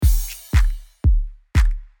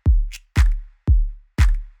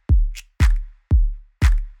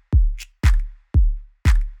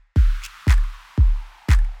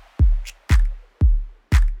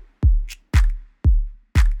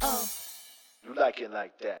like it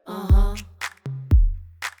like that.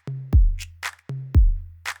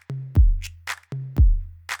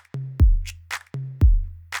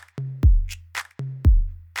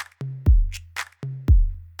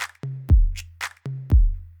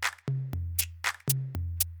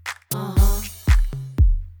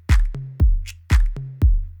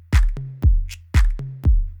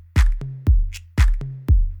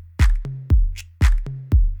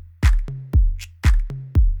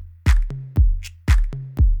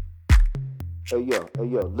 Hey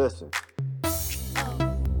yo, listen.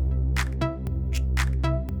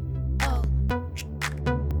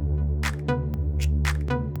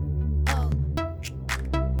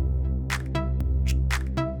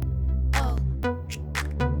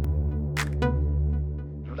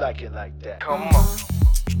 You like it like that. Come on.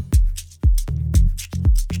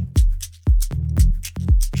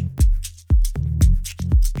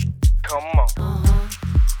 Come on.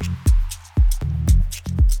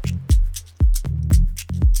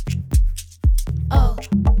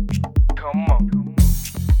 Come on.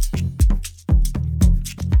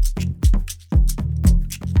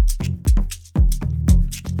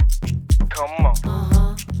 Come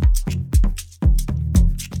on.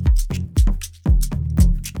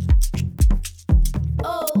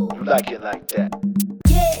 You like it like that.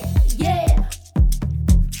 Yeah.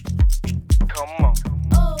 Come on.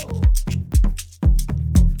 Oh.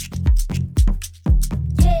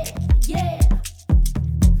 Yeah.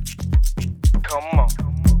 Come on.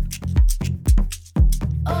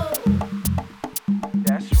 Oh.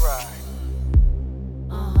 That's right.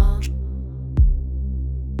 Oh.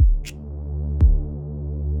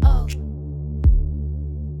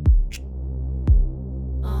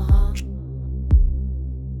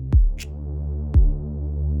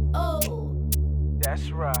 Oh.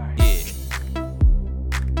 That's right.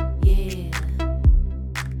 Yeah.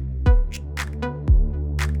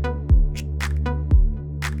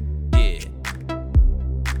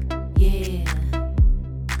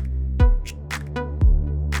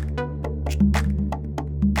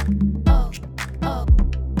 Oh. Oh. Oh.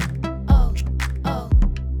 Oh. Oh.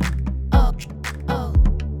 Oh.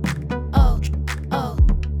 Oh. Oh.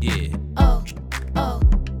 Yeah, Oh. Oh.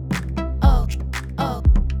 Oh. Oh.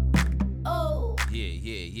 Oh.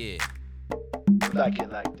 yeah. You like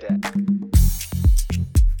it like that.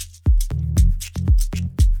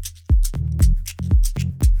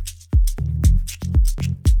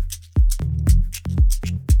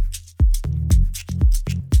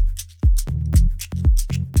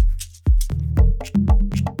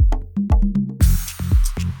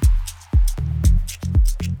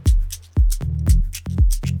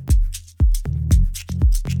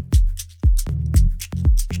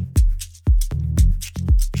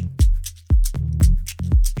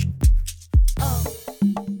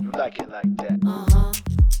 You like it like that.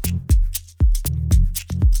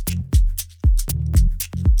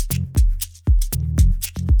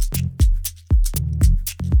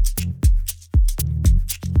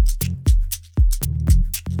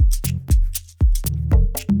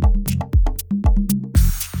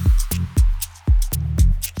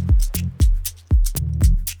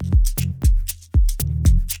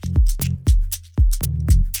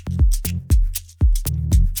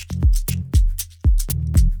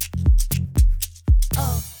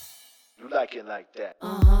 You like it like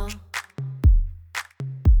that.